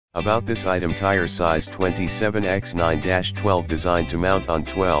About this item: tire size 27x9-12 designed to mount on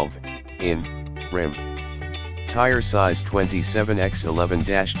 12 in rim. Tire size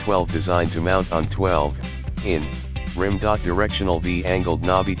 27x11-12 designed to mount on 12 in rim. Directional V-angled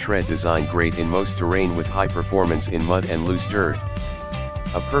knobby tread design, great in most terrain with high performance in mud and loose dirt.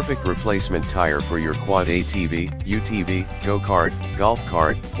 A perfect replacement tire for your quad, ATV, UTV, go-kart, golf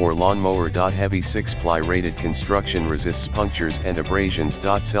cart, or lawnmower. Heavy 6-ply rated construction, resists punctures and abrasions.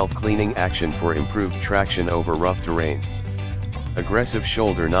 Self-cleaning action for improved traction over rough terrain. Aggressive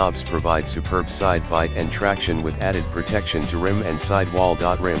shoulder knobs provide superb side bite and traction with added protection to rim and sidewall.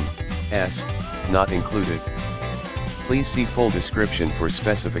 Rim S not included. Please see full description for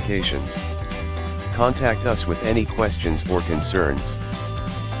specifications. Contact us with any questions or concerns.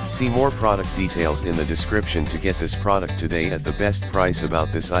 See more product details in the description to get this product today at the best price.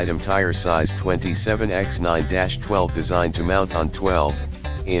 About this item: tire size 27x9-12 designed to mount on 12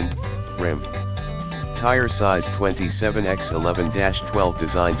 in rim. Tire size 27x11-12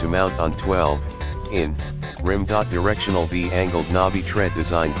 designed to mount on 12 in rim. Directional V-angled knobby tread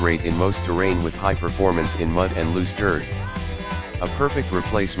design, great in most terrain with high performance in mud and loose dirt. A perfect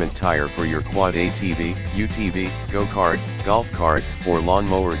replacement tire for your quad, ATV, UTV, go-kart, golf cart, or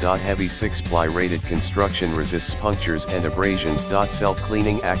lawnmower. Heavy 6-ply rated construction, resists punctures and abrasions.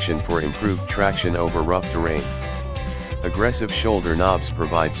 Self-cleaning action for improved traction over rough terrain. Aggressive shoulder knobs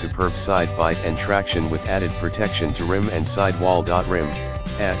provide superb side bite and traction with added protection to rim and sidewall. Rim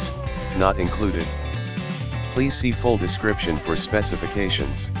S not included. Please see full description for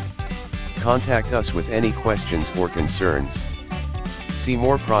specifications. Contact us with any questions or concerns. See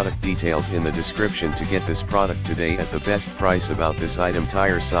more product details in the description to get this product today at the best price. About this item: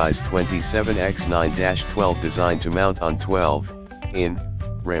 tire size 27x9-12 designed to mount on 12 in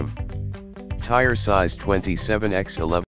rim. Tire size 27x11